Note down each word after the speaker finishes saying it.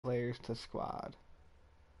players to squad.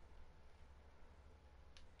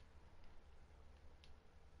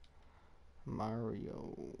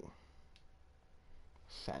 Mario.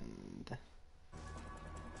 Send.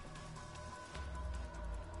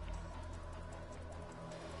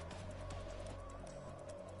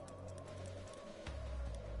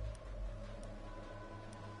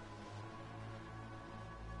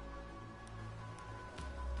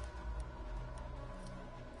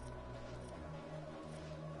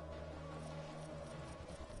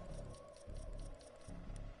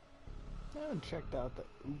 I haven't checked out the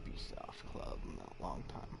Ubisoft Club in a long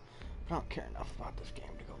time. But I don't care enough about this game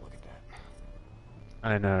to go look at that.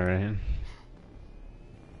 I know, right?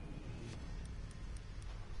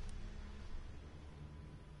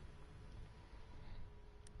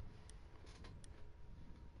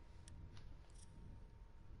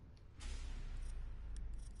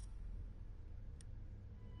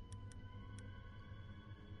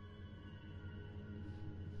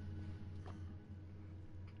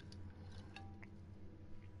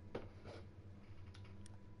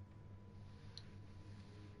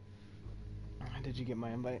 Did you get my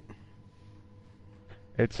invite?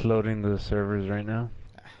 It's loading the servers right now.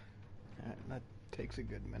 That takes a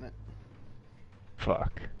good minute.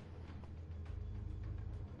 Fuck.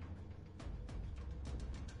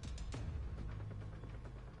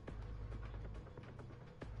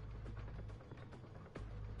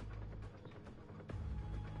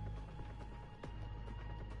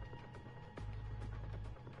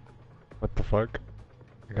 What the fuck?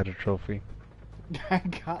 I got a trophy. I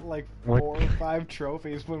got like 4 or 5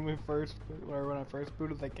 trophies when I first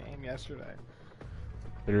booted the game yesterday.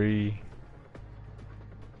 3.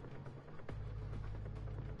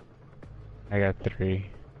 I got 3.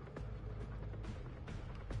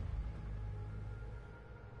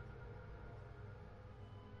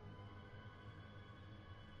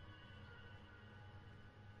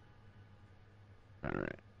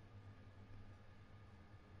 Alright.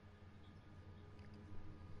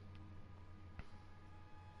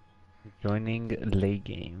 Joining lay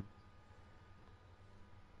game.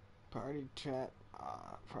 Party chat,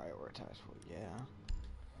 prioritize for yeah.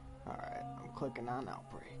 Alright, I'm clicking on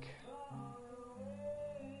Outbreak.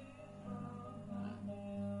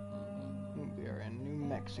 We are in New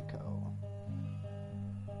Mexico.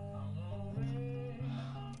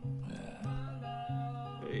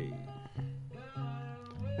 Hey.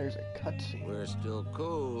 There's a cutscene. We're still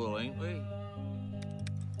cool, ain't we?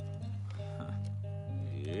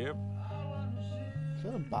 Yep. Is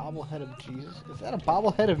that a bobblehead of Jesus? Is that a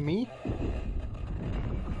bobblehead of me?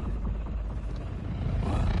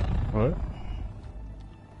 What?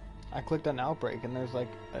 I clicked on Outbreak and there's like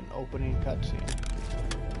an opening cutscene.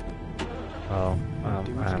 Oh,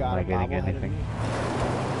 Dude's I'm got not a getting bobblehead of anything. me.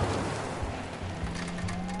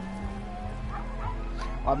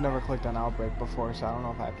 I've never clicked on Outbreak before, so I don't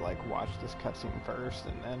know if I have to like watch this cutscene first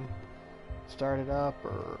and then start it up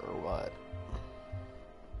or what.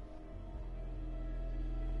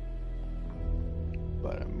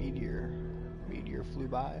 But a meteor flew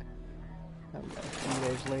by. That was a few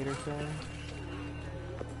days later thing.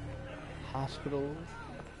 Hospital,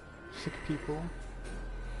 sick people.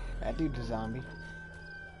 That dude's a zombie.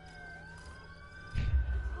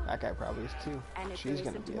 That guy probably is too. And if She's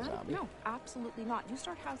gonna be a zombie. No, absolutely not. You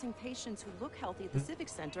start housing patients who look healthy at the Civic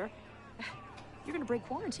Center, you're gonna break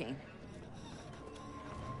quarantine.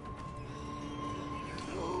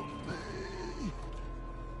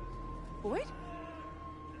 Boyd?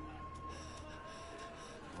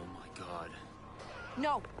 Oh my god.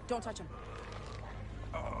 No, don't touch him.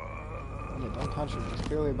 Yeah, don't touch him. He's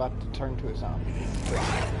clearly about to turn to a zombie.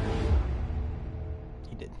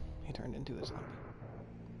 He did. He turned into a zombie.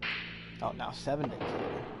 Oh, now 7 days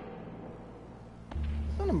later.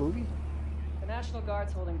 Is that a movie? The National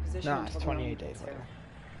Guard's holding position Nah, it's until 28 the days later.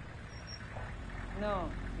 No,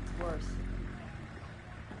 it's worse.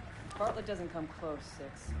 Bartlett doesn't come close,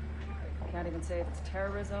 Six. Can't even say if it's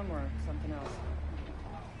terrorism or something else.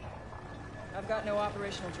 I've got no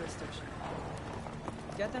operational jurisdiction.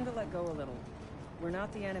 Get them to let go a little. We're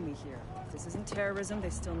not the enemy here. If this isn't terrorism,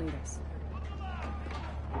 they still need us.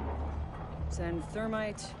 Send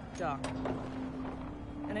Thermite, Doc.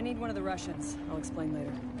 And I need one of the Russians. I'll explain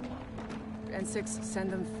later. And Six,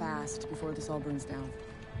 send them fast before this all burns down.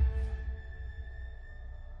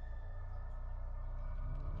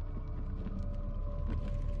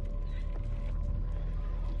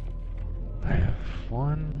 I have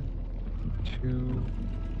 1, 2,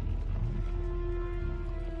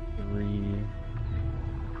 3,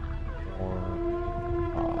 4,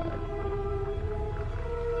 5.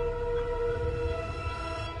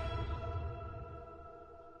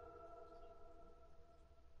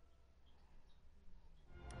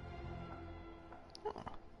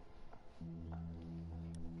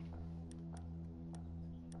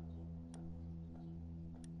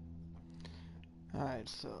 Alright,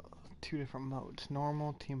 so 2 different modes.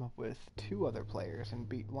 Normal, team up with 2 other players and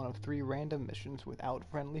beat one of 3 random missions without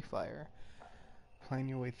friendly fire. Plan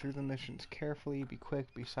your way through the missions carefully, be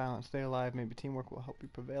quick, be silent, stay alive. Maybe teamwork will help you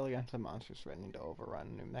prevail against the monsters threatening to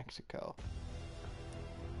overrun New Mexico.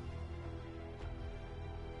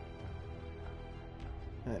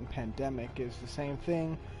 And then Pandemic is the same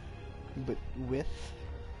thing, but with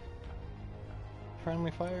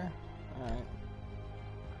friendly fire. Alright.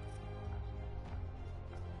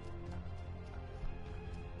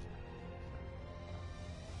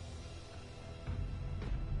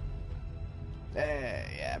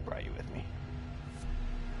 Yeah, I brought you with me.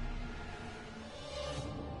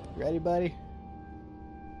 Ready, buddy?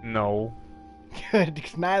 No. Good,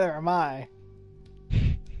 because neither am I.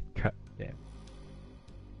 God damn.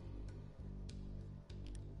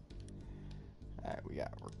 Alright, we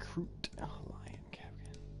got recruit, lion,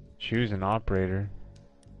 captain. Choose an operator.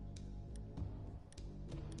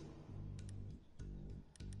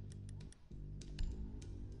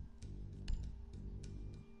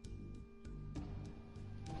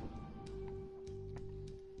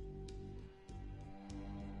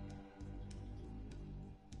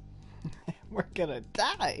 We're gonna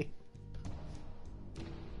die.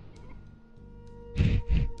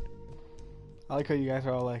 I like how you guys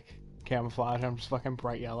are all like camouflage. I'm just fucking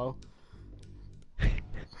bright yellow.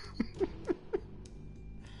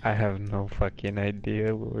 I have no fucking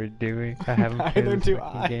idea what we're doing. I haven't played Neither this do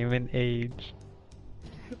fucking I. game in age.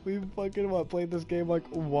 We fucking played this game like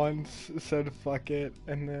once, said fuck it,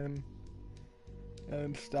 and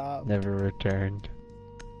then stopped. Never returned.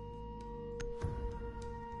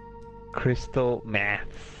 Crystal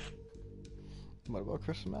meth. What about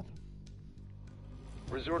crystal meth?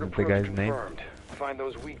 Resort The approach guy's name? confirmed. Find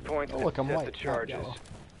those weak points Oh, and look, I'm test white, the not charges. yellow.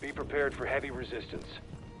 Be prepared for heavy resistance.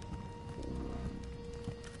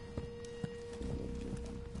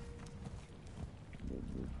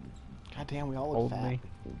 God damn, we all look Hold fat. me.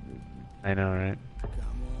 I know, right? Come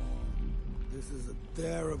on. This is a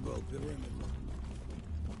terrible pyramid.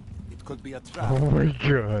 It could be a trap. Oh my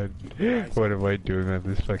god. What am I doing on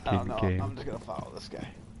this I don't fucking know, game? I'm just gonna follow this guy.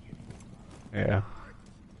 Yeah.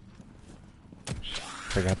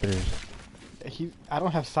 Forgot there's... I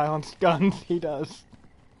don't have silenced guns, he does.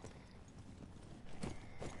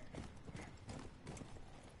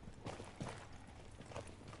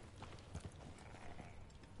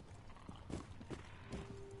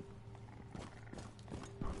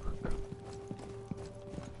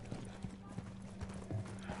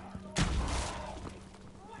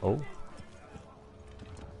 Oh.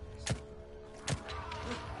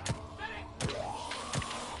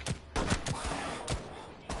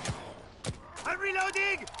 I'm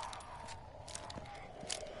reloading!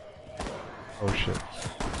 Oh shit.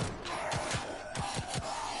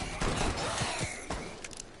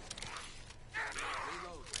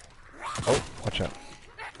 Oh, watch out.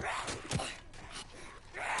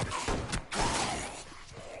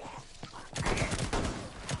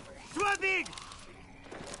 Swabbing!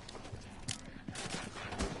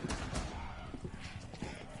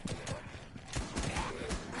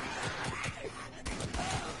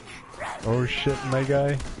 Oh shit, my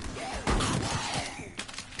guy.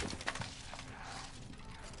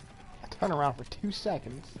 I turn around for 2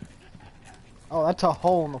 seconds. Oh, that's a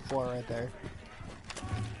hole in the floor right there.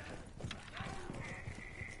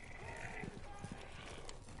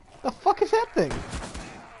 The fuck is that thing?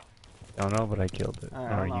 Don't know, but I killed it.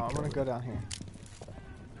 Alright, Or hold you on, I'm gonna killed go down here.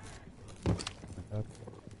 it.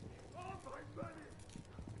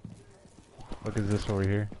 Look, is this over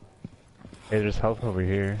here? Hey, there's health over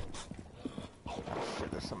here. Oh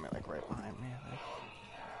shit, there's somebody like right behind me, I think.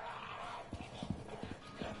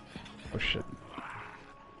 Oh shit.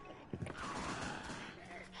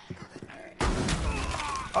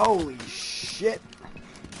 Holy shit!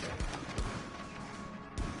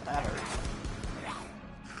 That hurt.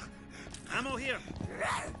 Ammo here!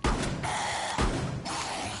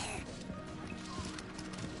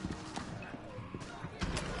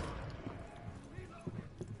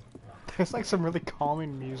 There's like some really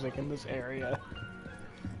calming music in this area.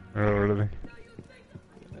 Oh, really?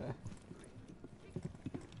 Yeah.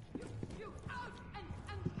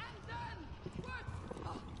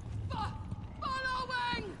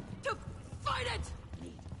 Following to fight it.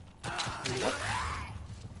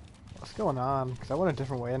 What's going on? Because I went a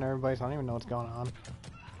different way than everybody, so I don't even know what's going on.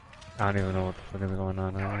 I don't even know what the fuck is going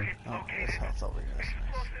on either. Oh, this health's over here. That's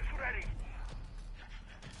nice.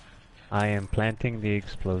 I am planting the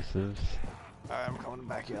explosives. Alright, I'm coming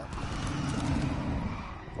back up.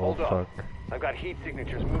 Oh Hold up. fuck. I've got heat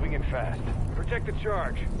signatures moving in fast. Protect the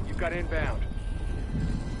charge. You've got inbound.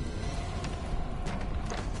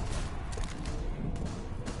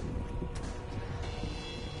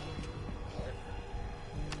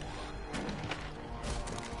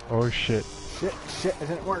 Oh shit. Shit, it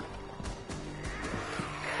didn't work.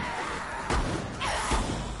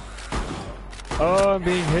 Oh, I'm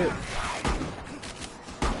being hit.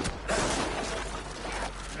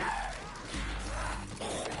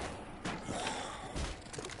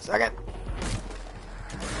 Second.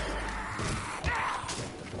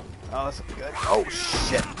 Oh, that's good. Oh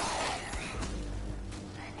shit.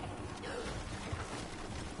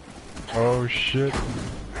 Oh shit.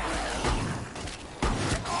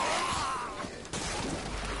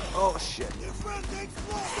 Oh shit.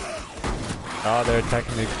 Oh, they're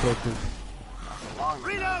attacking the explosives.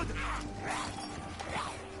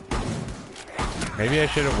 Maybe I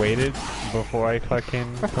should have waited before I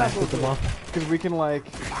fucking planted them off. Because we can like...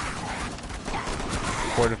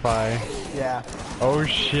 Fortify. Yeah. Oh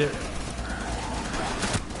shit.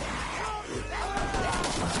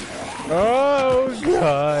 Oh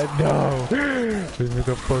god, no. Leave me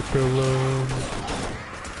the fuck alone.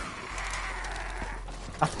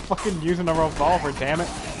 I'm fucking using a revolver, damn it.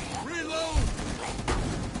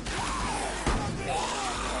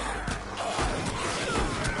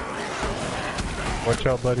 Watch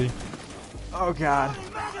out, buddy. Oh god.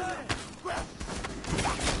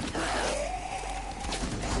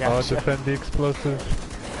 Yeah, Oh, defend the explosives.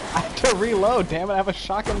 I have to reload, damn it, I have a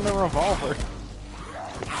shotgun and a revolver.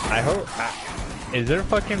 I hope... is there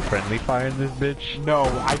fucking friendly fire in this bitch? No,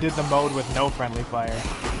 I did the mode with no friendly fire.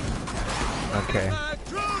 Okay.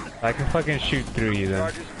 I can fucking shoot through you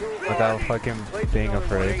then. Without fucking being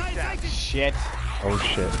afraid. Shit. Oh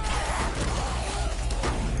shit.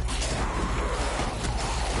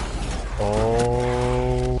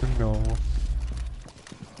 Oh no.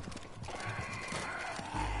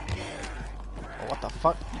 Oh, what the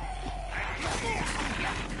fuck?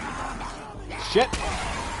 Shit.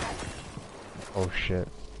 Oh shit.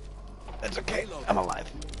 That's okay. I'm alive.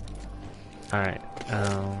 Alright,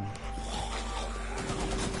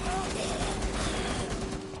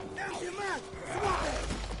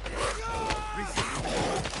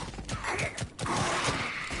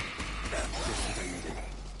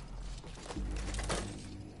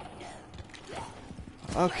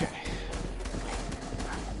 Okay.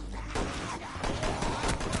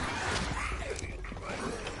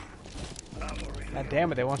 God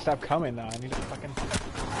damn it, they won't stop coming though. I need to fucking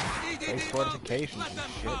base fortifications and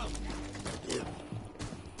shit.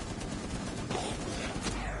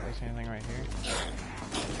 Place anything right here?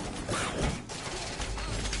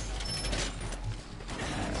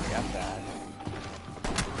 I got that.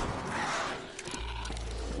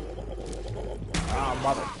 Oh,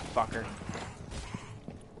 motherfucker.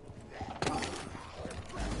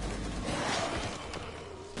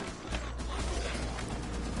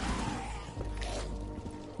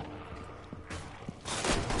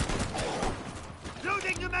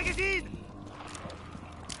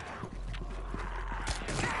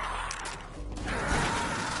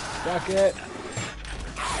 Suck it.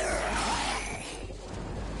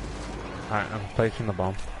 alright, I'm placing the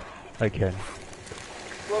bomb. Again.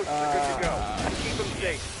 Explosives are good to go. Keep them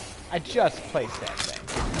safe. I just placed that thing.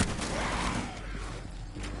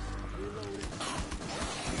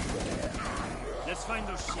 Let's find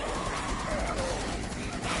those shit.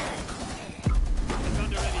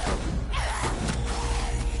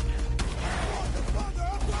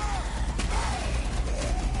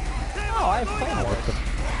 Oh, I have flammable.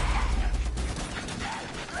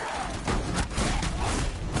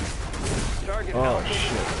 Target Oh allocated.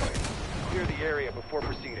 shit. Clear the area before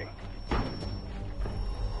proceeding.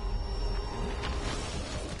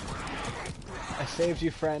 I saved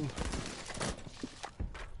you, friend.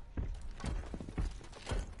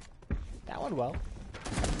 That went well.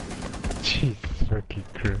 Jesus fucking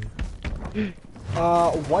Christ.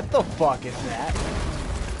 What the fuck is that?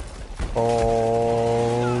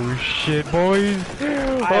 Oh shit, boys!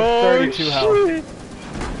 I have 32 health.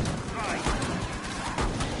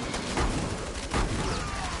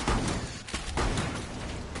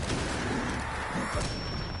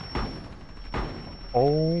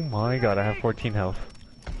 Oh my god, I have 14 health.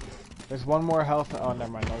 There's one more health. Oh,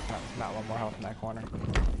 never mind. No, it's not one more health in that corner.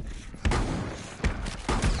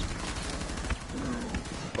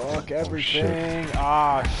 Fuck everything.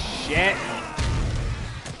 Oh, shit.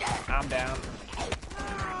 I'm down.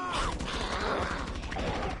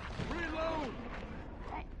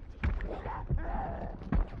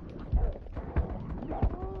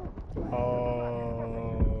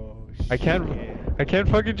 Oh, I can't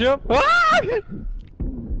fucking jump! Ah! Gimme.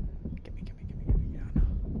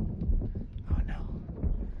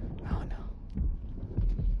 Oh no.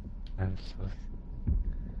 I'm so...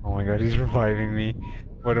 Oh my god, he's reviving me.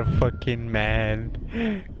 What a fucking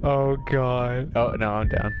man. Oh god. Oh no, I'm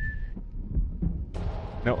down.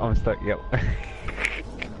 No, I'm stuck. Yep.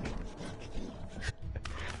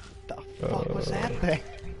 The fuck was that thing?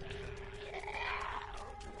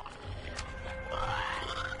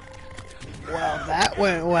 Well, that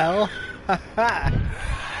went well. Haha.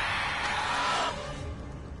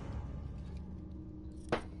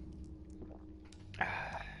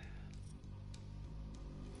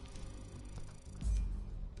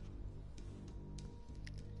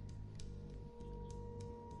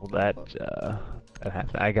 Well, that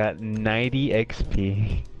happened. I got 90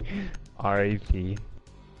 XP. RAP.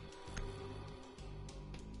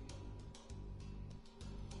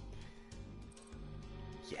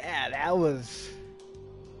 Yeah, that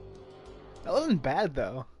wasn't bad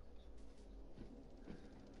though.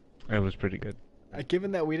 It was pretty good.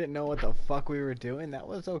 Given that we didn't know what the fuck we were doing, that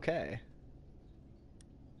was okay.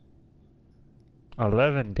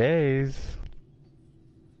 11 days.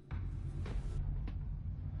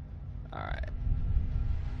 Alright.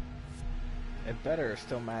 It better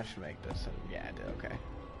still match make this, and yeah, it did okay.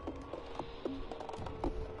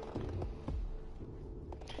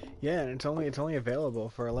 Yeah, and it's only available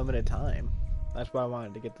for a limited time. That's why I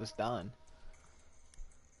wanted to get this done.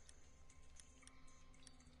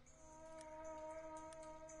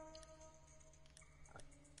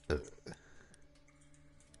 I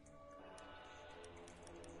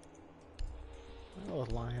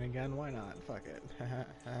was lying again, why not? Fuck it.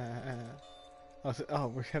 Oh,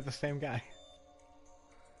 we have the same guy.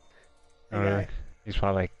 Hey, guy. He's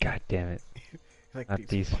probably like, God damn it. He's like, Not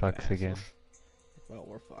these fucks assholes. again. Well,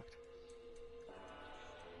 we're fucked.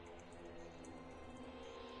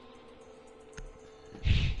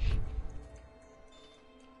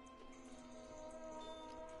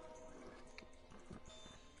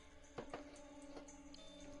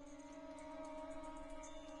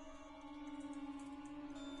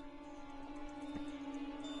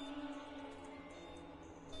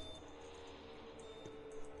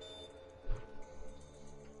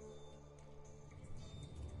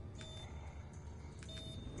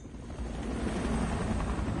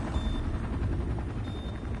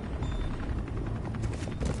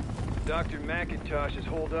 Dr. McIntosh is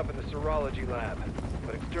holed up in the serology lab,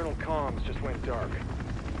 but external comms just went dark.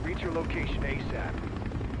 Reach your location ASAP.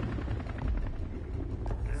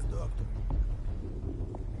 Yes, Doctor.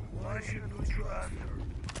 Why should we trust her?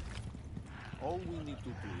 All we need to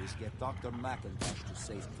do is get Dr. McIntosh to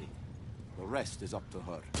safety. The rest is up to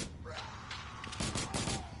her.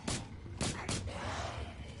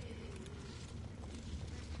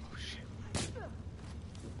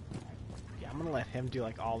 I'm gonna let him do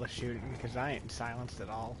like all the shooting because I ain't silenced at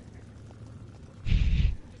all.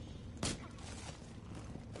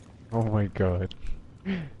 Oh my god.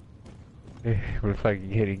 We're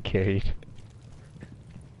fucking getting carried.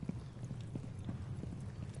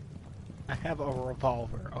 I have a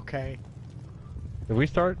revolver, okay? Did we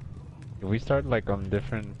start like on a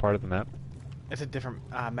different part of the map? It's a different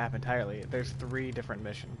map entirely. There's 3 different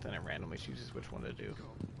missions and it randomly chooses which one to do.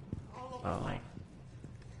 Oh.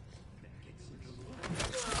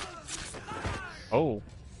 Oh.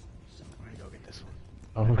 I'm gonna go get this one.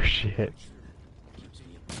 Oh shit.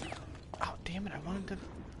 Oh damn it, I wanted to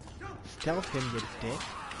stealth him, you dick.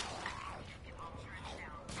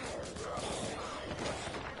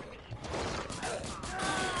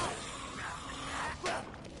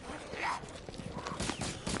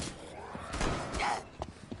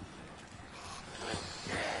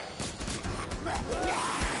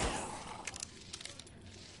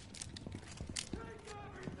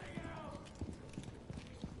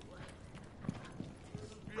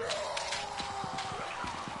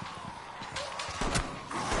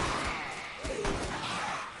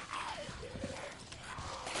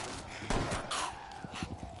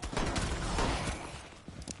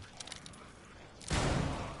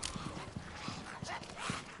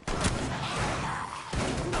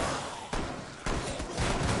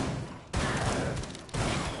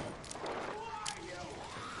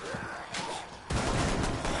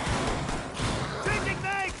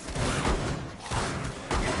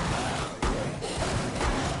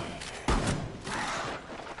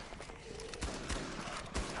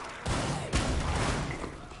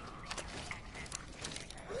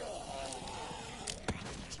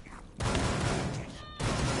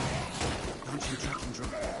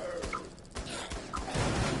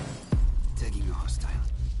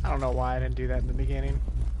 I don't know why I didn't do that in the beginning.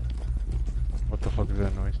 What the fuck is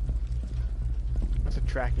that noise? That's a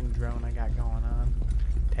tracking drone I got going on.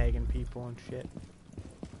 Tagging people and shit.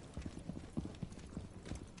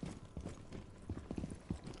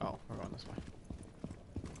 Oh, we're going this way.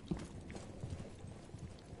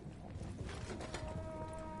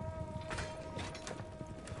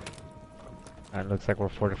 It looks like we're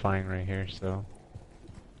fortifying right here, so.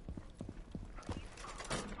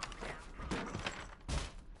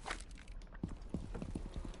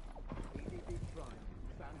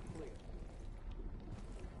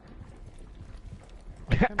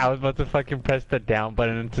 I was about to fucking press the down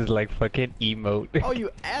button to like fucking emote. Oh, you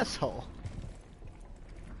asshole!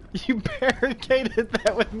 You barricaded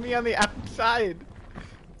that with me on the outside!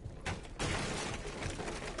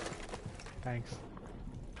 Thanks.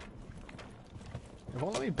 It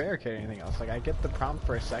won't let me barricade anything else. Like, I get the prompt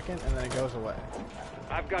for a second, and then it goes away.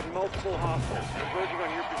 I've got multiple hostiles converging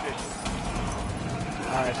on your position.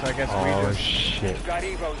 Alright, so I guess we Oh just... shit. You've got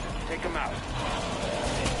Evos. Take them out.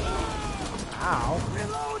 Ow!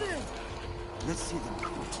 Reloading! Let's see them.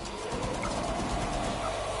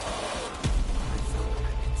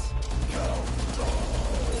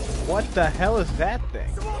 What the hell is that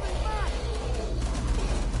thing?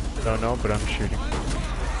 Don't know, but I'm shooting.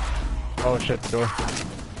 Oh shit, door. I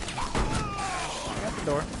got the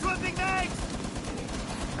door. I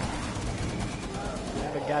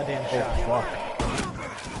have a goddamn shot. Fuck.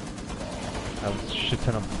 That was a shit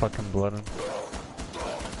ton of fucking blood in.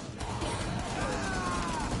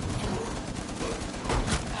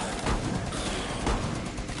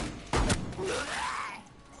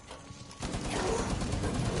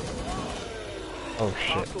 Oh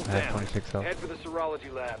shit, Hostiles I have down. 26 health. Head for the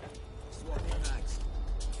serology lab.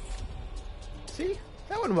 See?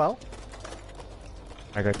 That went well.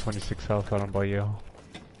 I got 26 health, I don't know about you.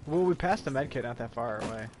 Well, we passed the medkit not that far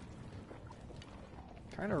away.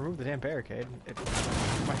 Trying to remove the damn barricade.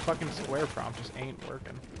 My fucking square prompt just ain't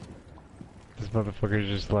working. This motherfucker's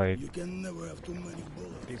just like... You can never have too many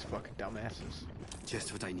bullets. These fucking dumbasses.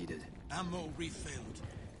 Just what I needed. Ammo refilled.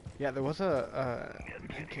 Yeah, there was a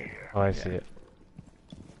medkit. Oh, I see it.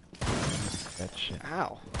 That shit.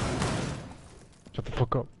 Ow. Shut the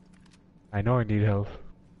fuck up. I know I need health.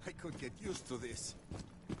 I could get used to this.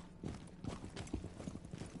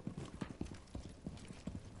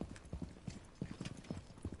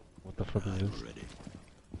 What the fuck is this? Ready.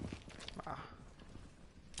 Ah.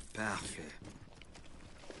 Parfait.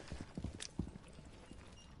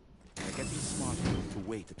 I get smart enough to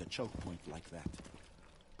wait at the choke point like that.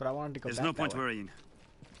 But I wanted to go There's back no that point way. worrying.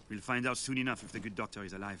 We'll find out soon enough if the good doctor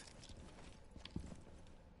is alive.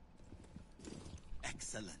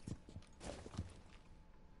 Excellent.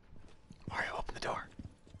 Mario, open the door.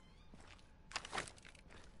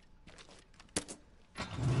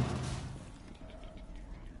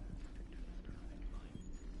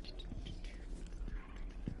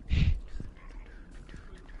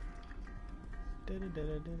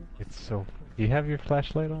 It's so... Do you have your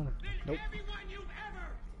flashlight on? Nope.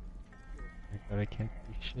 But I can't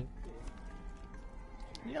see shit.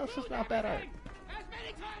 You know, this is not bad art.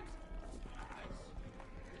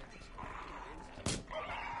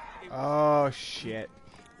 Oh shit.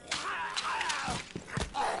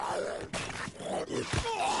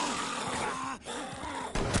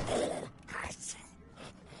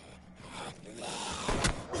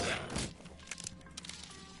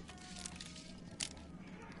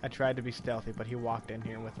 I tried to be stealthy, but he walked in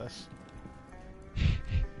here with us.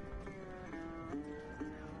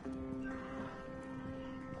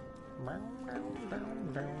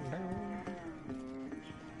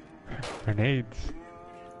 Grenades.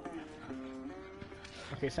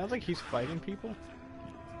 Okay, sounds like he's fighting people.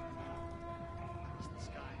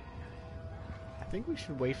 I think we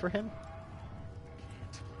should wait for him.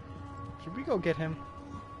 Should we go get him?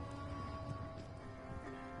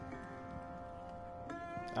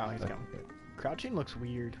 Oh, he's coming. Crouching looks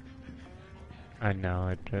weird. I know,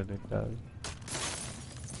 it really does.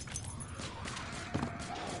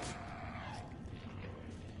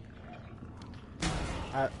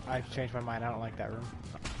 I've changed my mind. I don't like that room.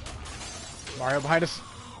 Mario behind us.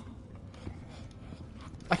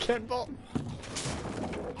 I can't vault.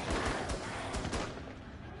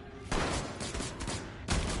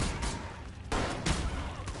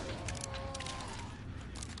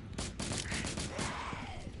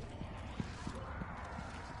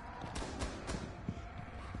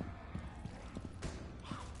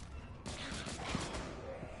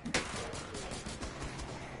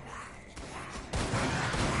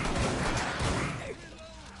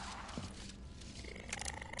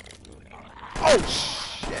 Oh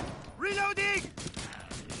shit! Reloading!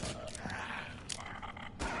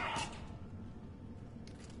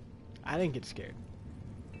 I didn't get scared.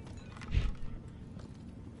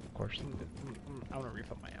 Of course. I'm gonna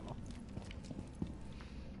refill my ammo.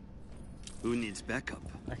 Who needs backup?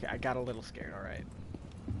 Okay, I got a little scared, alright.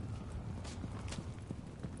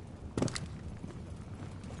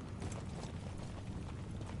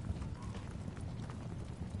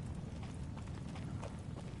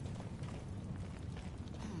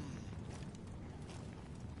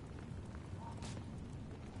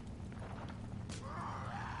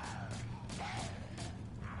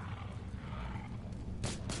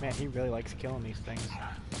 Man, he really likes killing these things.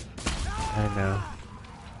 I know.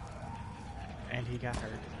 And he got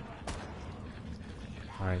hurt.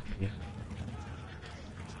 R.I.P.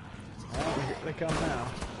 Oh, here they come now.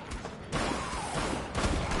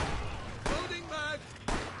 Loading mag.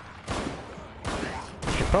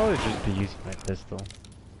 I should probably just be using my pistol.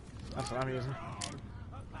 That's what I'm using.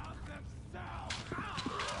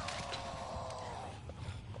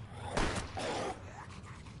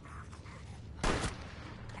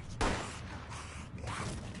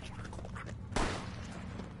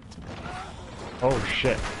 Oh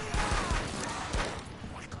shit.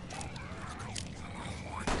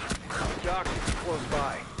 Doctor's close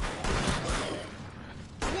by.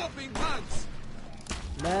 Swapping mags.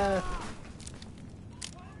 Meth.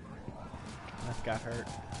 Meth got hurt.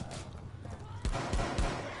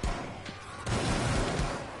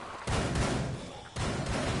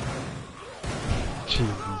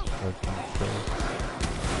 Jesus fucking Christ.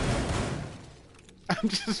 I'm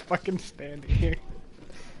just fucking standing here.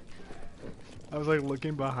 I was like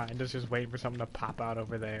looking behind us, just waiting for something to pop out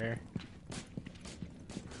over there.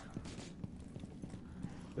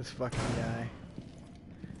 This fucking guy.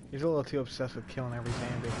 He's a little too obsessed with killing every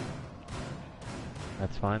zombie.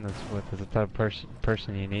 That's fine, that's the type of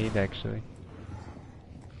person you need, actually.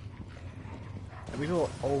 He's a little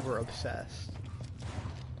over obsessed.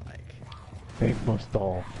 Like, They must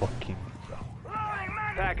all fucking...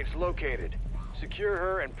 Package located. Secure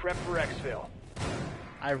her and prep for exfil.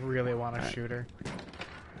 I really want to shoot her.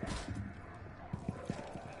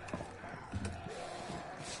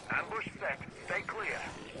 Ambush set. Stay clear.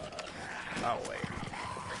 Oh wait.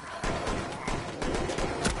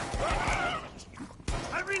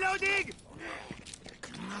 I'm reloading!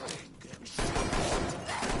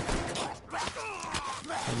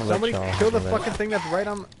 Somebody kill the fucking thing that's right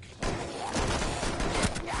on.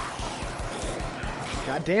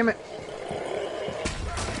 God damn it.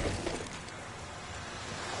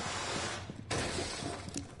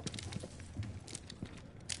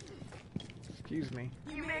 Excuse me.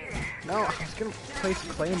 No, I was gonna place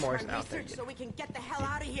claymores out there. So we can get the hell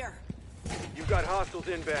out of here. You've got hostiles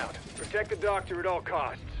inbound. Protect the doctor at all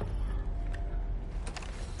costs.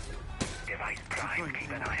 Device prime.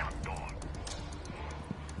 Keep an eye on door.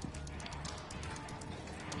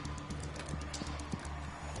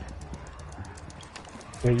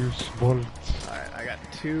 They use bullets. Alright, I got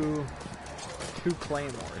two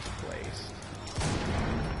claymores placed.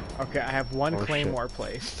 Okay, I have one Oh, claymore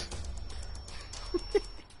placed.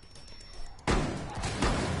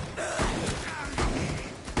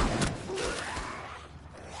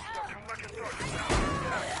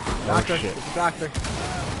 Doctor, shit. it's a doctor.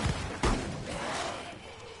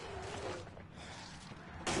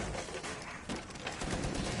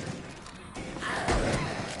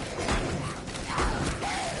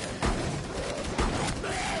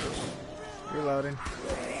 Reloading.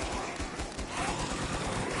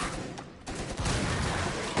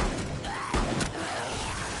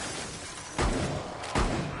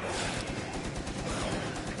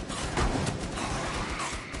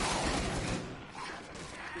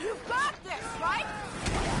 You got this, right?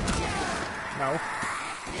 No.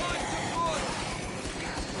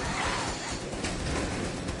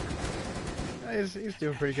 He's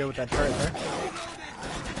doing pretty good with that turret there.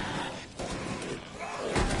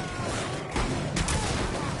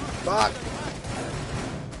 Fuck!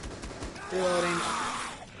 Reloading.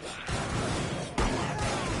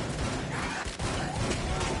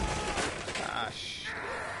 Gosh.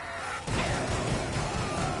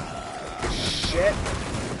 Shit.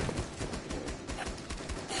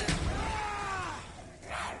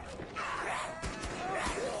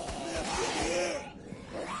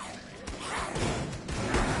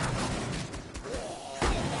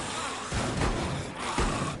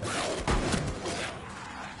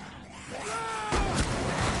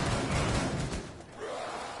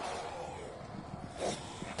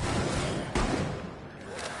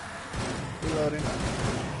 Reloading.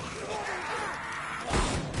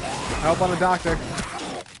 Help on the doctor.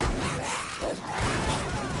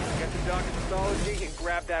 Get the doctor's pathology and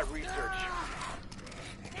grab that research.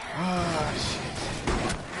 Ah, shit.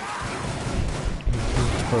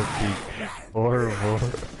 Fucking horrible.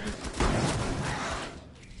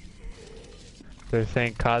 They're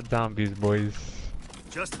saying COD zombies, boys.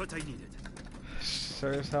 Just what I needed.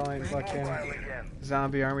 Sure as hell ain't fucking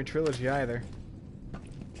Zombie Army Trilogy either.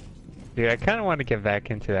 Dude, I kind of want to get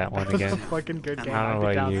back into that one That's a again. fucking good game. I I'll don't be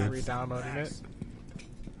know down about for you. re-downloading it.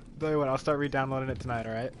 Tell you what, I'll start re-downloading it tonight,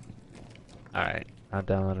 alright? Alright, I'll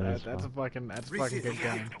download it as That's a well. fucking good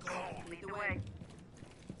game.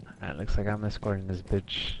 Alright, looks like I'm escorting this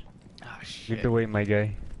bitch. Oh Lead shit. the way, my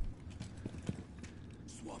guy.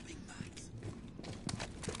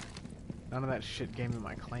 None of that shit gave me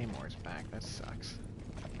my claymores back. That sucks.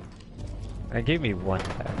 That gave me one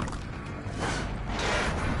back.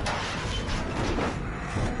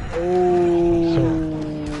 Oh.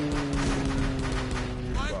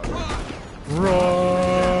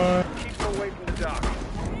 Run! Keep away from the dock.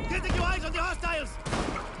 Getting your eyes on the hostiles!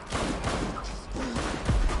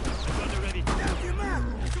 Gunner ready.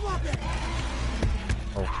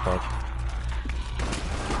 Oh fuck.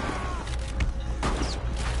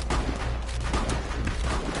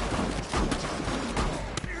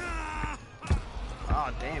 Oh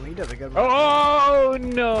damn, he does a good. Oh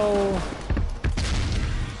no!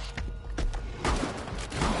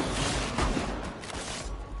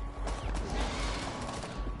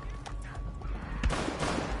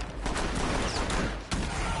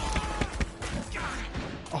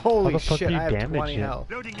 Holy How the fuck shit, do you I have damage 20 it? health.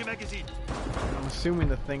 Loading new magazine. I'm assuming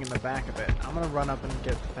the thing in the back of it. I'm gonna run up and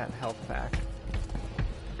get that health pack.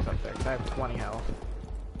 It's up there, 'cause I have 20 health.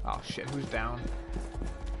 Oh shit, who's down?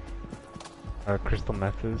 Crystal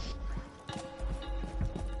methods.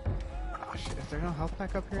 Oh shit, is there no health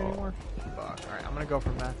pack up here anymore? Fuck, alright, I'm gonna go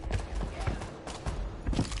from that.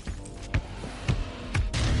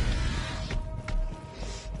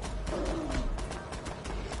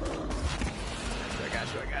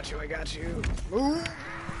 I got you. Ooh.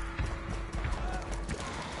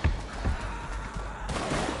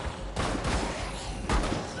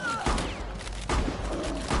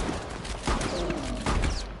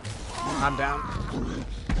 I'm down.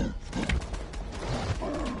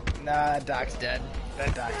 Nah, Doc's dead.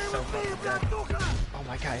 That Doc's so fucking dead. Oh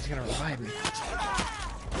my god, he's gonna revive me.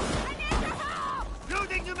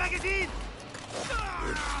 Loading new magazine.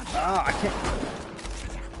 Oh, I can't.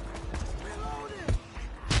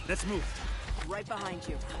 Let's move. Right behind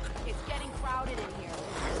you. It's getting crowded in here.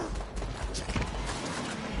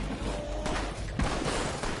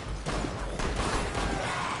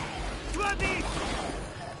 Ready.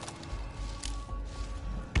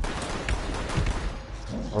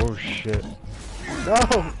 Oh shit. No!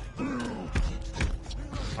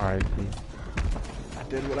 R.I.P. I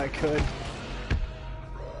did what I could.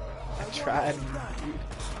 I tried.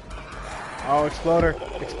 Oh, exploder!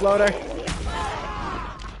 Exploder!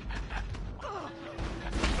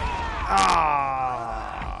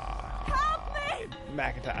 Ah! Help me!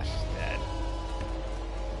 Macintosh is dead.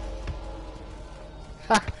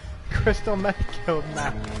 Ha! Crystal meth killed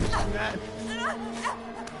Mac.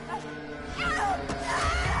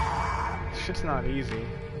 Shit's not easy.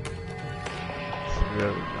 It's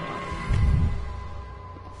really not.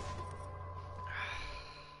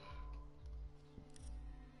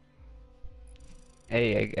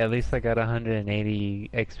 Hey, at least I got 180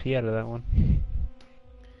 XP out of that one.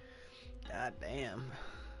 God damn.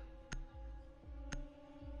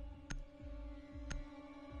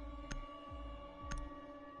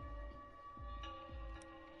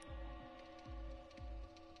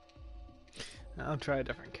 I'll try a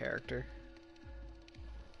different character.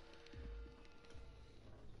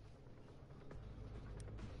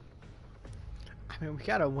 I mean, we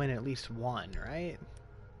gotta win at least one, right?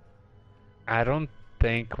 I don't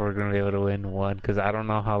think we're gonna be able to win one, because I don't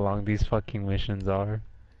know how long these fucking missions are.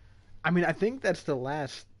 I mean, I think that's the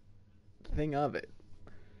last thing of it.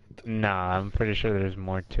 Nah, I'm pretty sure there's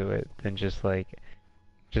more to it than just like,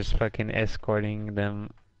 just fucking escorting them.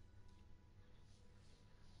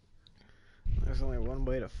 There's only one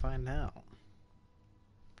way to find out.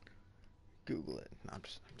 Google it. No, I'm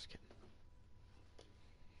just kidding.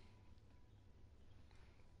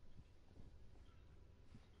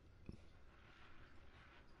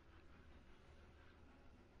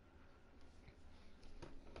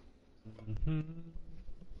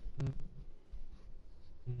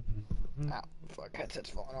 Ow, fuck, headset's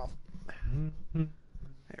falling off. There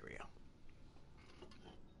we go.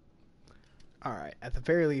 Alright, at the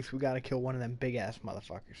very least, we gotta kill one of them big ass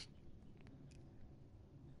motherfuckers.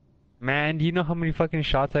 Man, do you know how many fucking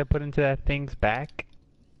shots I put into that thing's back?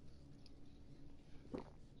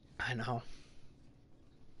 I know.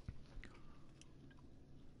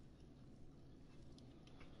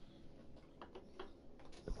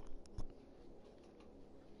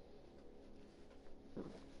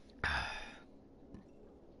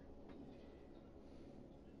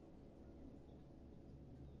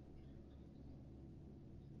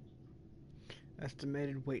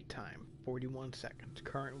 Estimated wait time, 41 seconds.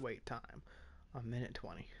 Current wait time, 1 minute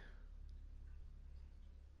 20.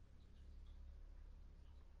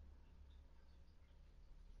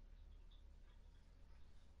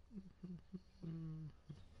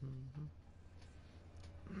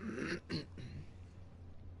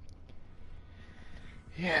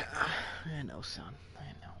 Yeah, I know, son.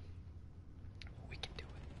 I know. We can do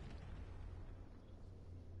it.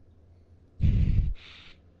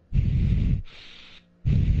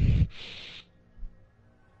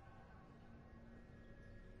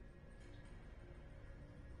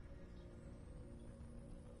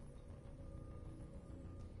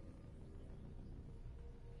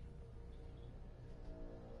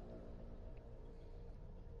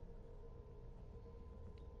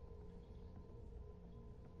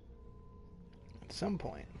 At some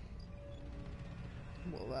point,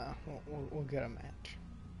 we'll get a match.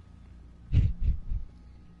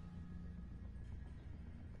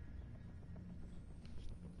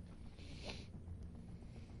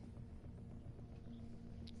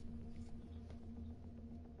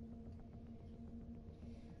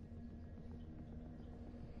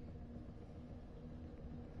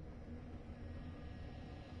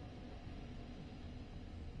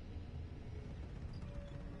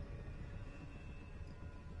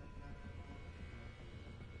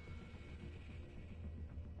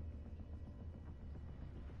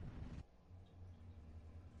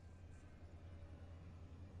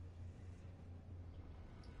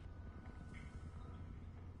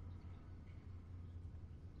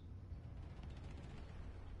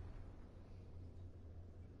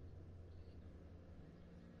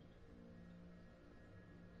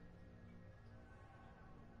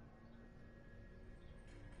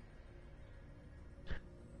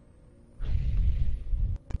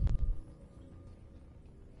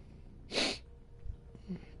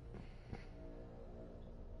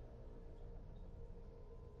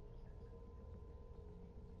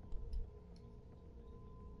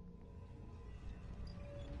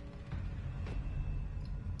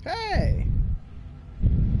 Hey!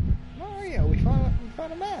 Mario, we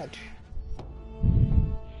found a match.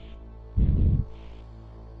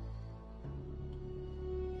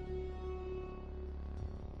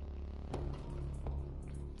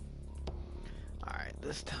 Alright,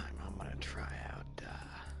 this time I'm gonna try out,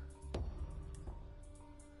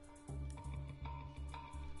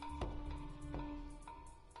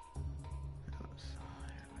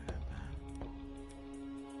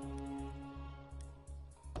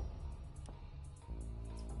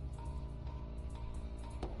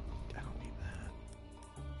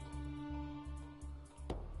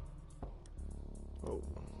 oh,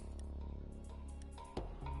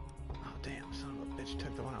 damn, son of a bitch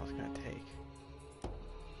took the one I was gonna take.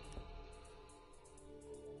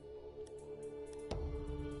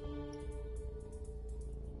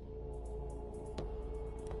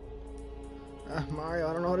 Mario,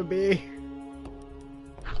 I don't know how to be.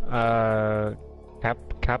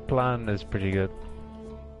 Kaplan is pretty good.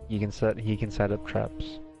 He can set up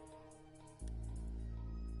traps.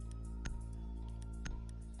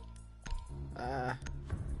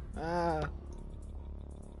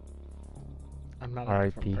 I'm not a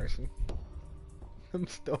R.I.P. different person. I'm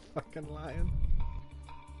still fucking lying.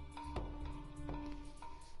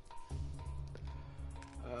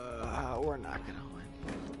 We're not gonna win.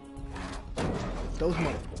 Those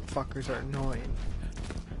motherfuckers are annoying.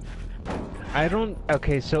 I don't.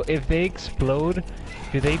 Okay, so if they explode,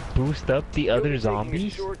 do they boost up the other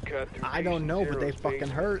zombies? I don't know, but they fucking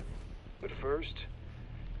hurt. But first,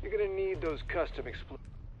 you're gonna need those custom explosives.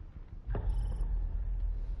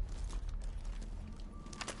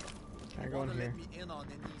 Can I go in here? Let me in on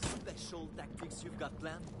any special tactics you've got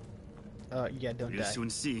planned? Yeah, don't We'll die.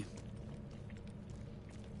 soon see.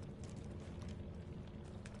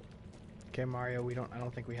 Okay, Mario, I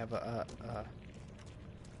don't think we have a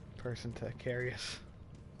person to carry us.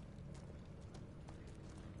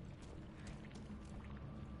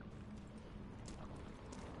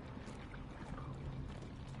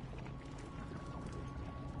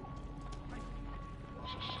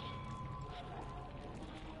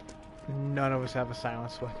 None of us have a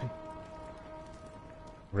silenced weapon.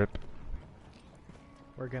 Rip.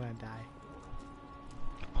 We're gonna die.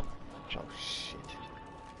 Oh shit.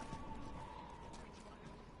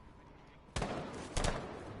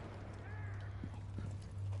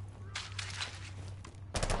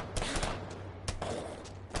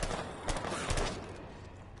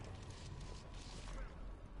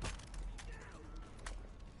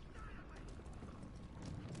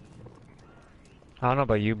 I don't know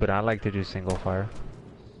about you, but I like to do single fire.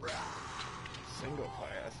 Single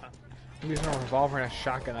fire, I'm using a revolver and a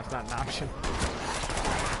shotgun. That's not an option.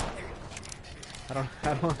 I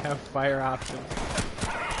don't have fire options.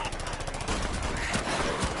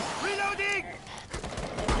 Reloading!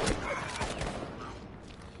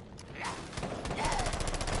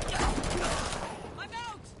 I'm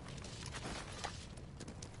out!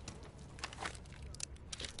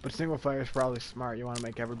 But single fire is probably smart. You want to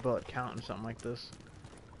make every bullet count in something like this.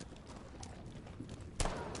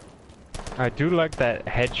 I do like that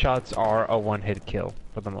headshots are a one-hit kill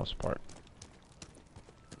for the most part.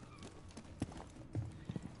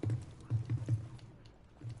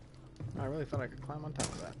 I really thought I could climb on top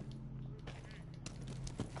of that.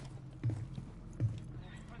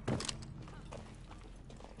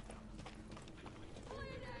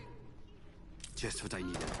 Just what I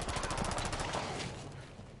needed.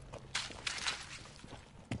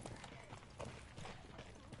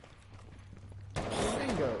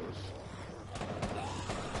 Flamingos.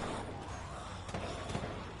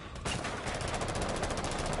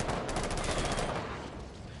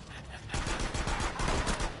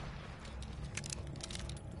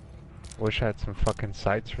 Wish I had some fucking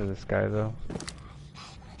sights for this guy though.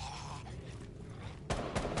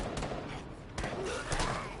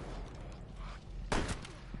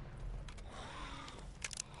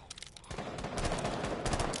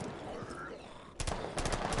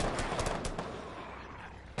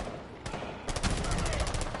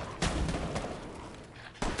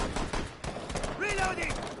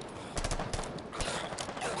 Reloading!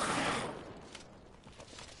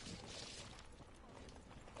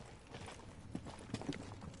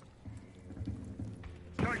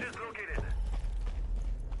 Charges located.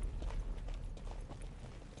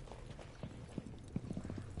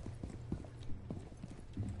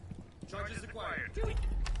 Charges acquired.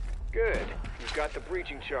 Good. You've got the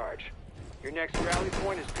breaching charge. Your next rally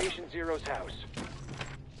point is Patient Zero's house.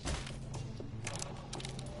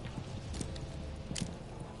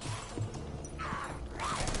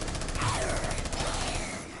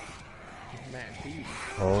 Man, he.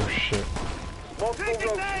 Oh shit.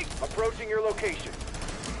 Multiple roaches approaching your location.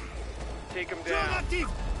 Take them down.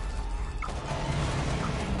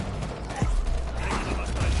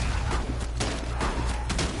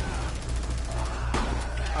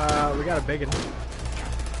 We got a big one.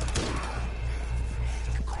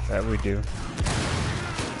 That we do.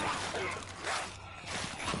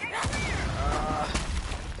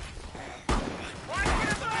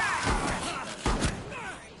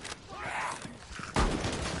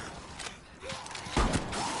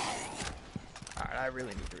 Alright, I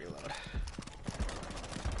really need to reload.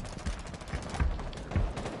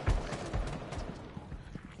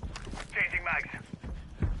 Changing mags.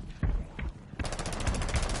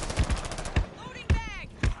 Loading bag!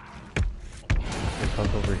 Let's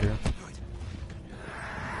fuck over here.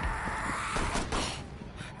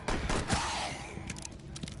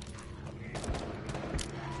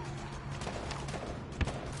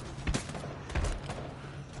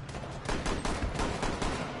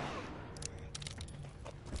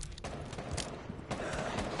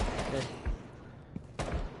 Okay.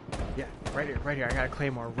 Yeah, right here. I got a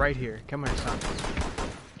claymore right here. Come here, son.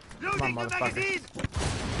 Come on, motherfucker.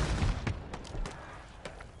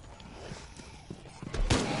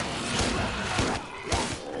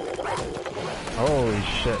 Holy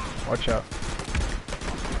shit. Watch out.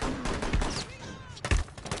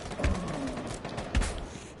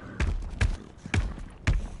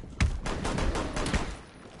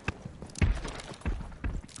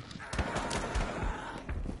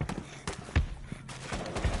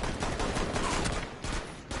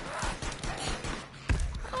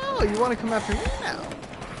 Oh, you want to come after me now?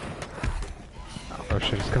 Oh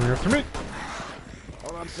shit, he's coming after me.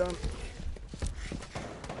 Hold on, son.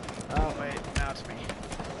 Oh, wait. Now it's me.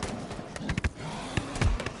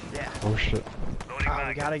 Yeah. Oh shit. Oh,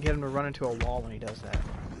 we gotta get him to run into a wall when he does that.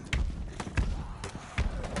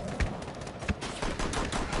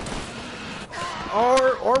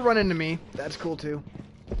 Or run into me. That's cool too.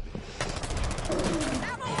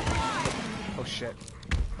 Oh shit.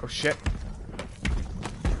 Oh shit.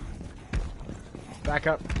 Back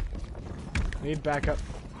up. Need backup.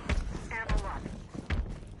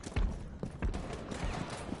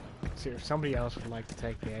 See if somebody else would like to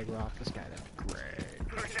take the aggro off this guy, that'd be great.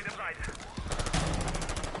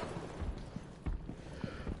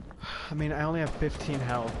 I mean, I only have 15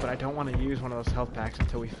 health, but I don't want to use one of those health packs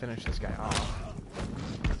until we finish this guy off.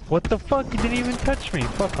 What the fuck? You didn't even touch me.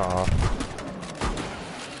 Fuck off.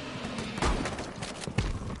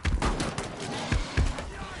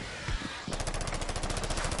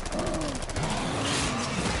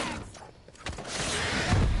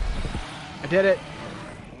 I did it.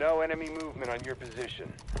 No enemy movement on your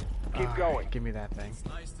position. Keep going. Give me that thing.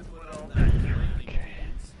 Okay.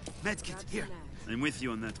 Medkit, here. I'm with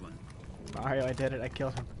you on that one. Mario, I did it. I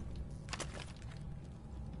killed him.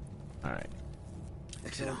 Alright.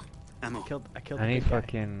 Excellent. Ammo. I killed I the need big guy.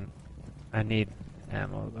 fucking... I need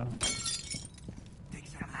ammo though.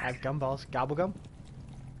 I have gumballs. Gobble gum?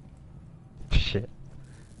 Shit.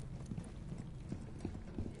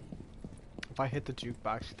 If I hit the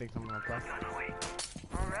jukebox, you think I'm gonna play?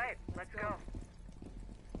 Alright, let's go.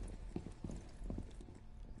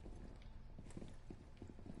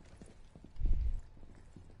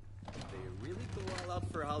 They really go all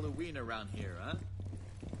out for Halloween around here, huh?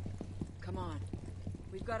 Come on.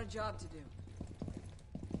 We've got a job to do.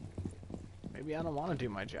 Maybe I don't want to do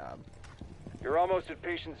my job. You're almost at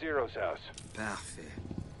Patient Zero's house. Parfait.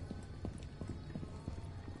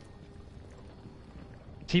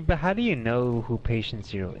 See, but how do you know who Patient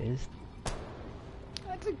Zero is?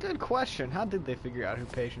 That's a good question. How did they figure out who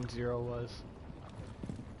Patient Zero was?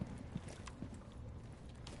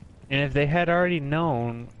 And if they had already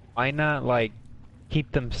known, why not, like,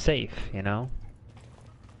 keep them safe, you know?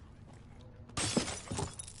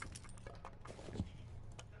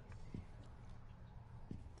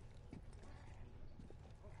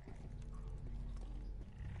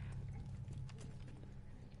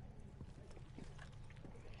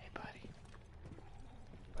 Hey, buddy.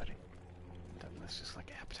 Buddy. That's just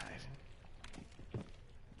like appetizing.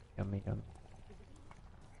 Yummy, yummy.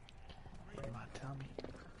 Come on, tell me.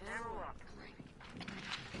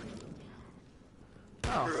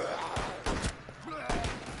 Oh.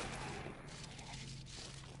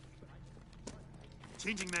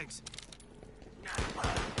 Changing mags.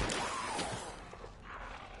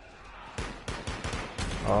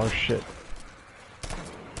 Oh shit.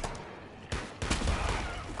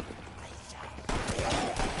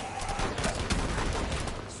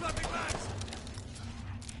 Swapping mags.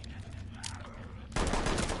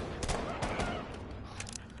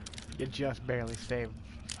 You just barely saved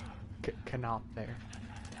Canop there.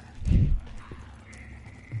 Oh,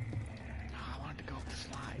 I wanted to go up the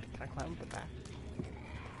slide. Can I climb up the back?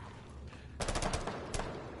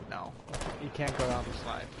 No. You can't go down the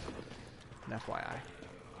slide. An FYI.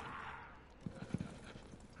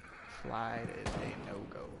 Slide is a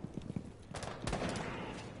no-go.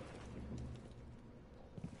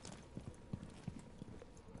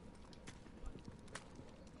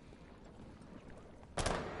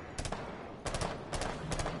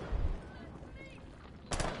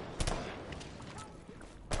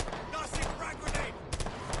 Nothing, frag grenade.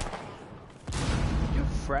 You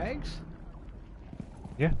have frags?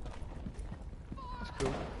 Yeah. That's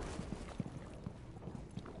cool.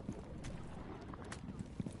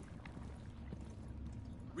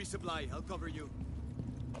 Resupply, I'll cover you.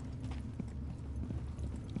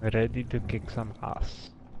 Ready to kick some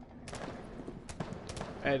ass.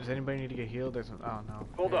 Hey, does anybody need to get healed? There's oh no.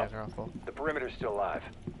 Hold You up. guys are all full. The perimeter's still alive.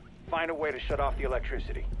 Find a way to shut off the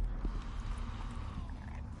electricity.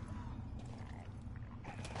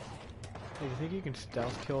 Hey, do you think you can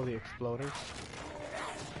stealth kill the exploders?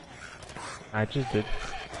 I just did.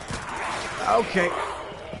 Okay.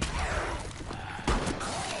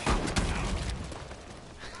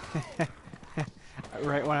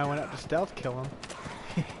 Right when I went up to stealth kill him,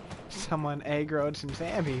 someone aggroed some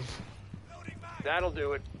zombies. That'll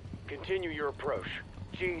do it. Continue your approach.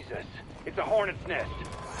 Jesus, it's a hornet's nest.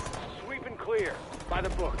 Sweep and clear. By the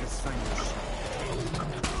book.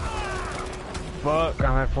 Fuck,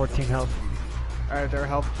 I'm at 14 health. Alright, their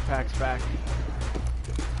health pack's back.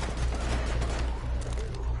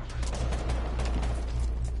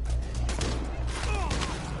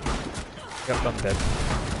 Yep, I'm dead.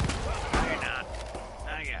 You're not.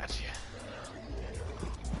 I got you.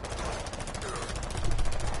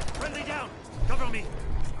 Friendly down. Cover me.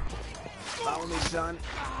 Follow me, son.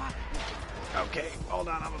 Okay, hold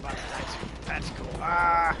on, I'm about to die too. That's cool.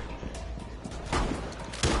 Ah!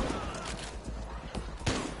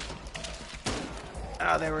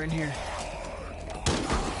 Oh, they were in here.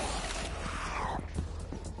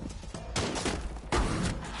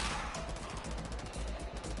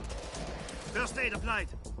 First aid applied.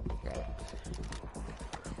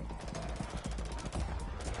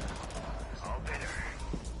 All better.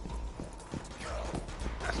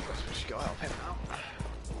 I suppose we should go help him out.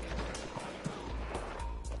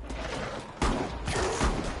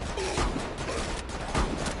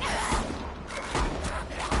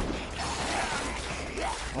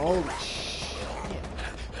 Holy shit.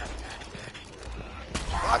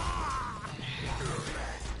 Fuck.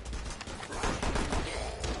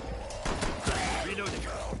 Reloading.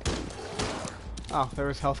 Oh, there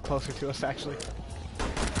was health closer to us, actually.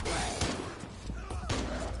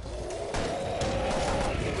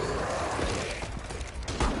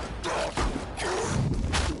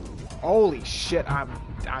 Holy shit, I'm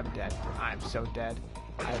dead. I'm so dead.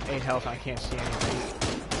 I have 8 health and I can't see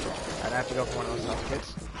anything. I'd have to go for one of those health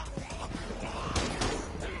kits.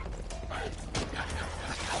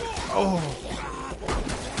 Oh!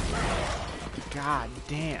 God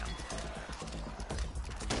damn.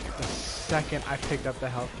 The second I picked up the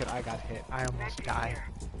health kit, I got hit. I almost died.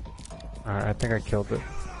 Alright, I think I killed it.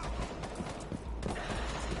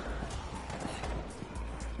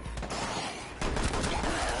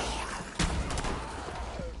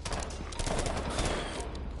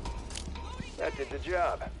 That did the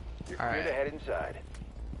job. You're clear to head inside.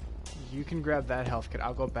 You can grab that health kit.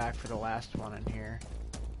 I'll go back for the last one in here.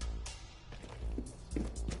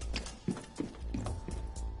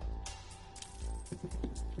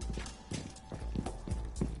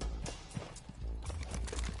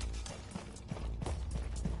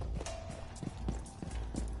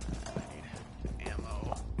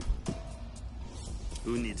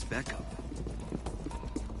 Who needs backup?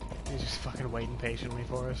 He's just fucking waiting patiently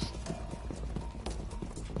for us.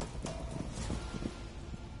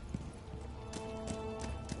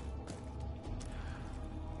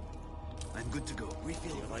 I'm good to go.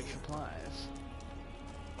 Refill your like supplies.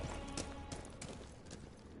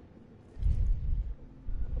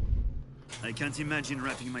 I can't imagine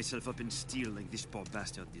wrapping myself up in steel like this poor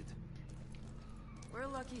bastard did. We're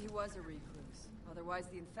lucky he was a recluse. Otherwise,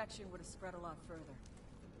 the infection would have spread a lot further.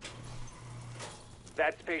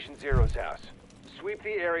 That's Patient Zero's house. Sweep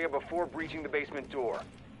the area before breaching the basement door.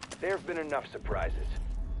 There have been enough surprises.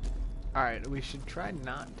 Alright, we should try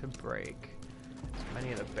not to break as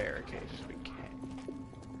many of the barricades as we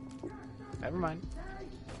can. Never mind.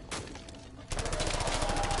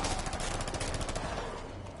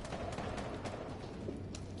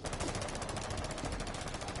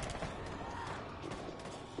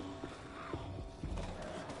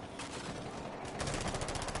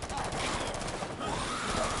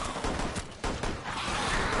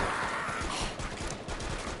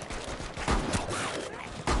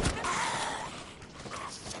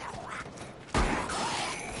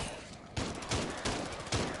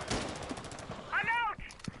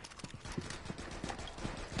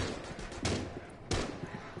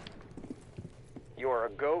 You're a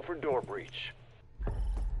go for door breach.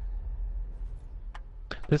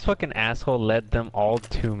 This fucking asshole led them all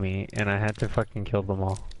to me, and I had to fucking kill them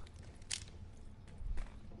all.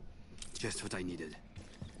 Just what I needed.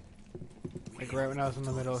 Like right when I was in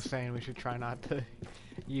the middle of saying we should try not to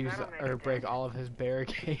use or break all of his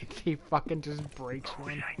barricades, he fucking just breaks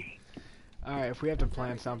one. Alright, if we have to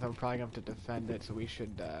plan something, we're probably going to have to defend it, so we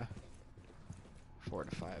should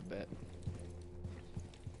fortify a bit.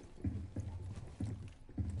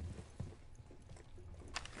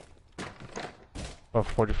 Well,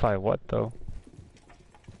 45 what though?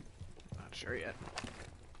 Not sure yet.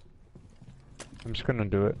 I'm just gonna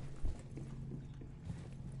do it.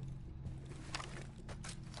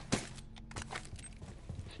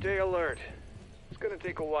 Stay alert. It's gonna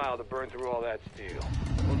take a while to burn through all that steel.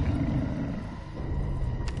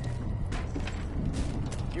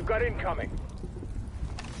 You've got incoming.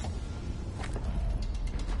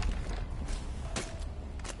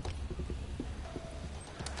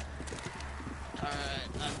 Alright,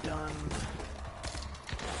 I'm done.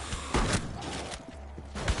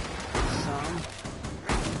 Some.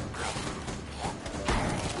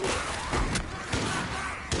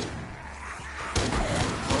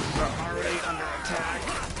 Forces are already under attack.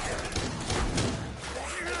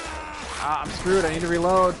 Ah, I'm screwed. I need to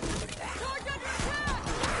reload.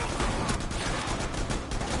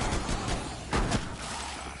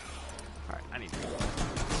 Alright, I need to reload.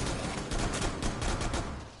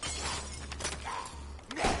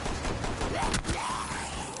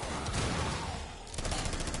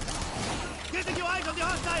 Getting your eyes on the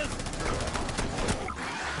hostiles!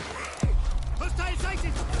 Hostile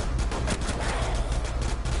sighted!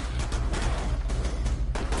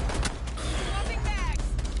 Swapping bags!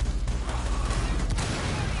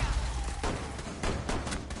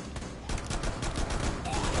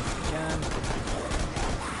 Again.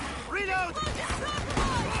 Reload!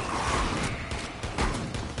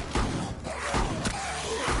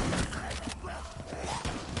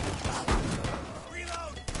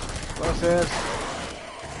 Closest.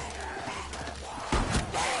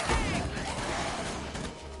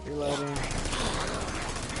 Reloading.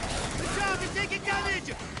 The job is taking damage!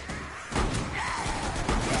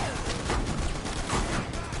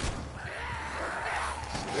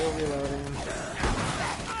 Still reloading.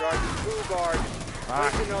 Sergeant Bougard.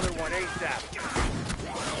 Fuck. Place another one ASAP.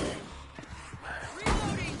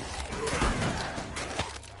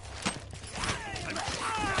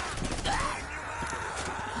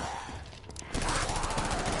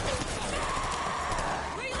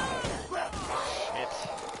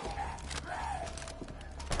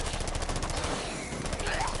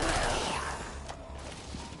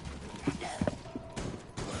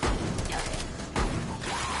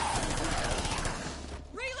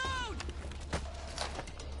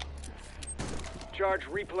 charge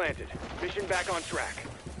replanted. Mission back on track.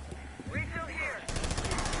 Refill here.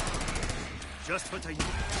 Just what I need.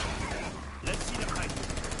 Let's see them fight.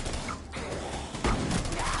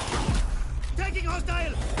 Taking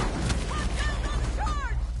hostile!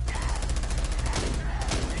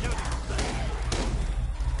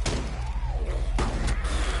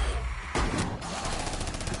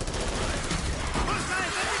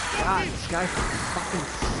 God, this guy fucking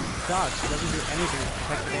sucks. He doesn't do anything to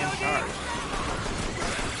protect the damn charge.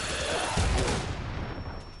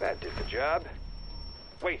 That did the job.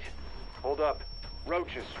 Wait. Hold up.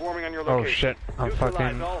 Roaches swarming on your Oh location. shit, I'm Neutralize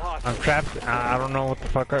fucking... all I'm hostiles. trapped. I don't know what the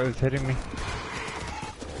fuck was hitting me.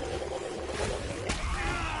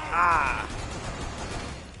 Ah!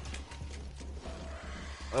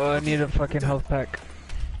 Oh, I need a fucking health pack.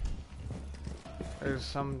 There's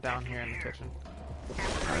some down here in the kitchen.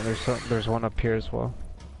 There's one up here as well.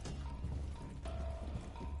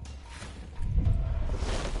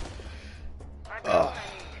 Ugh.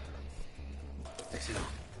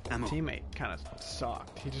 Ammo. Teammate kind of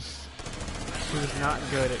sucked. He was not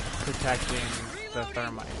good at protecting the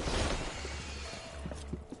thermites.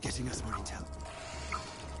 Getting us more intel.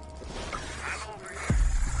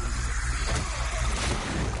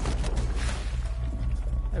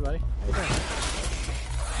 Hey buddy, how you doing?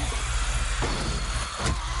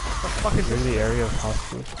 What the fuck is You're this? the area of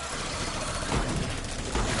hospitals.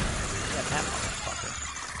 Yeah, that motherfucker.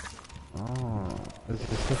 Oh, is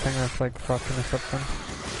this the thing that's like fucking us up then?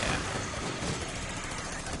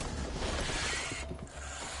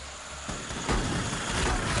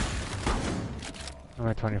 I'm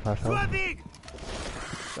at 25,000.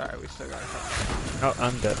 Sorry, we still got it. Oh,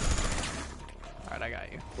 I'm dead. Alright, I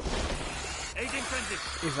got you. Agent friendly.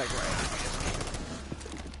 He's like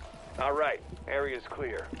right. Alright, area's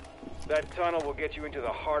clear. That tunnel will get you into the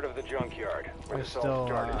heart of the junkyard, where There's this all still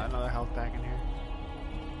started. another health pack in here.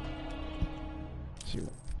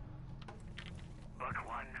 Shoot. Book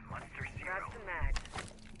 1, Monster 0. Grab some mags.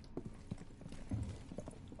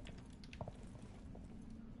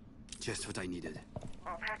 Just what I needed.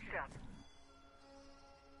 All patched up.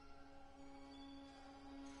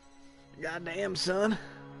 Goddamn, son.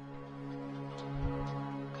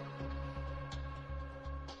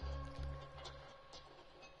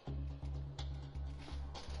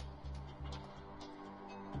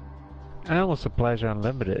 Animal supplies are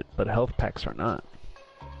unlimited, but health packs are not.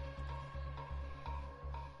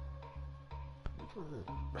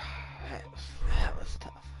 That was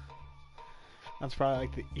tough. That's probably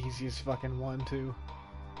like the easiest fucking one, too.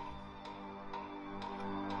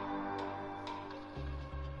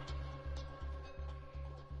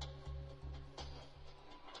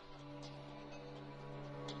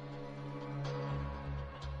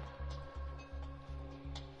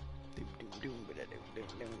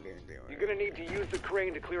 You're gonna need to use the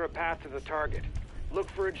crane to clear a path to the target. Look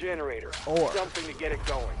for a generator, Or- something to get it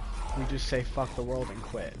going. We just say fuck the world and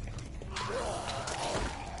quit.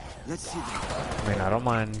 Let's see them. I mean, I don't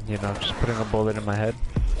mind, you know, just putting a bullet in my head.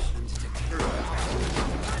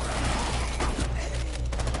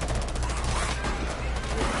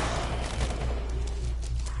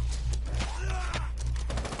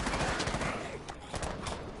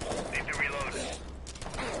 Need to reload.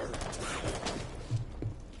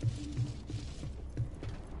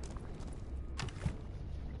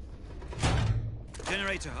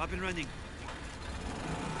 Generator up and running.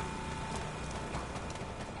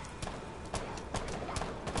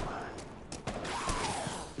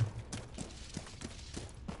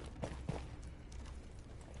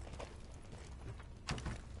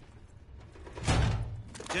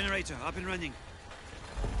 Generator up and running.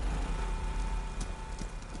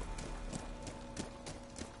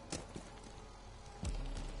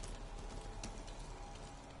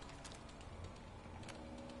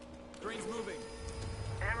 Crane's moving.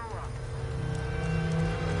 Ammo up.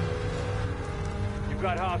 You've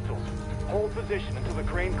got hostiles. Hold position until the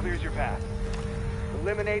crane clears your path.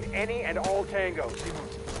 Eliminate any and all tangos.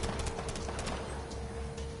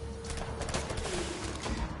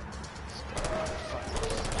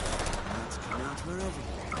 Let's come out wherever.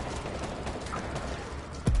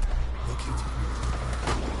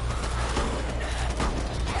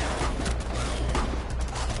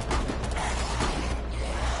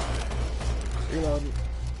 Reload.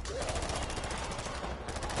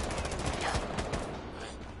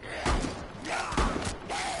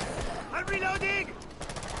 I'm reloading!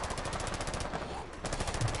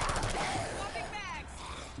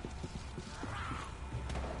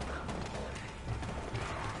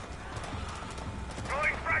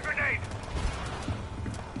 Throwing frag grenade!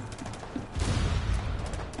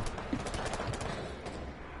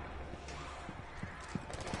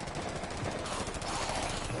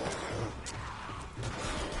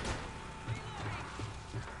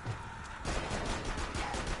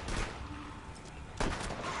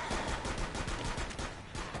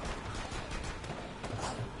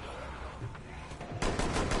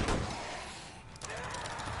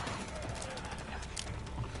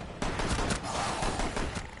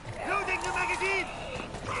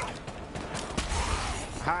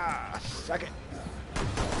 Suck it.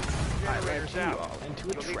 Generator's out. Into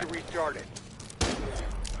a You'll need trap. to restart it.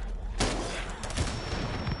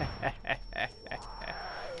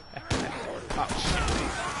 Oh, shit.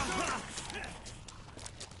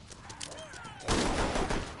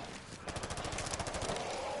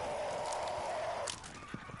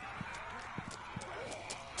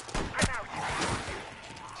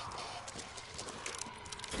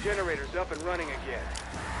 Generator's up and running again.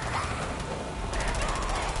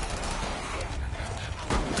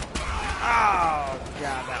 Oh,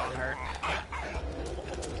 God, that one hurt.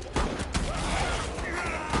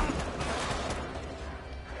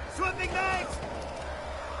 Swapping knives!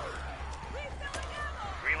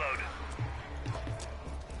 Reload.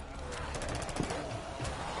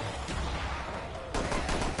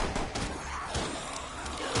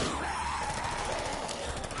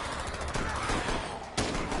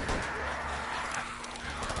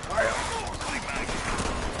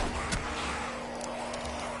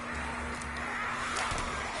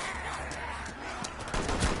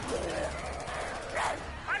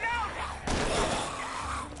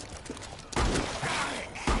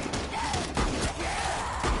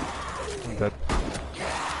 That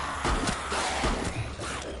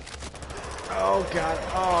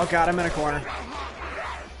Oh god, I'm in a corner.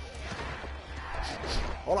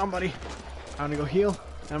 Hold on, buddy. I'm gonna go heal,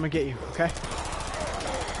 and I'm gonna get you, okay?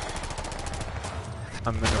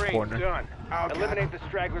 I'm in the Train's corner. done. Oh, God. Eliminate the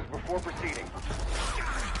stragglers before proceeding.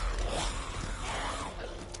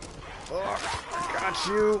 Oh, got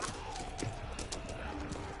you.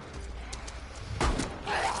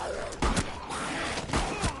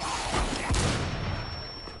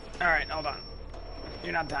 Alright, hold on.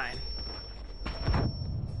 You're not dying.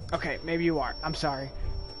 Okay, maybe you are. I'm sorry.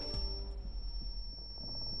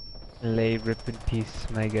 Lay rip in peace,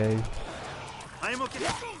 my guy. I am okay.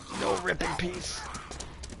 No rip in peace.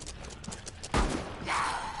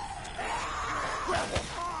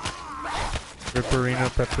 Ripperino,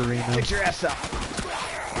 pepperino. Get your ass up.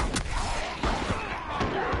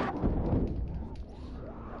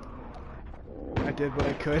 I did what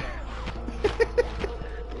I could.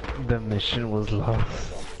 The mission was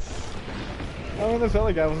lost. I mean, this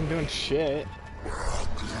other guy wasn't doing shit.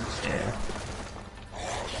 Yeah.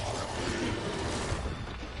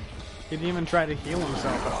 He didn't even try to heal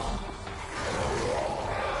himself at all.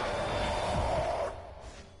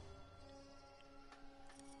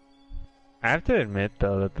 I have to admit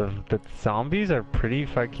though that the zombies are pretty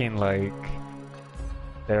fucking like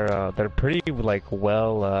they're pretty like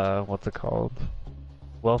well what's it called?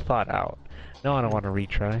 Well thought out. No, I don't want to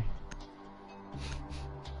retry.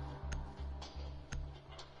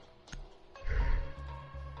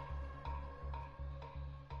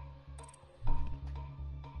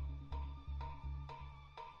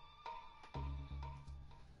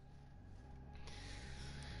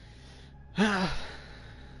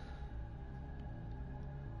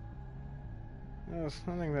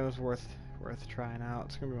 I think that was worth trying out.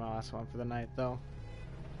 It's gonna be my last one for the night, though.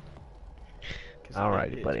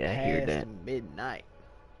 Alrighty, buddy, I hear that. Midnight.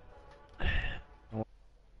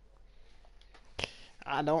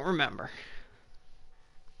 I don't remember.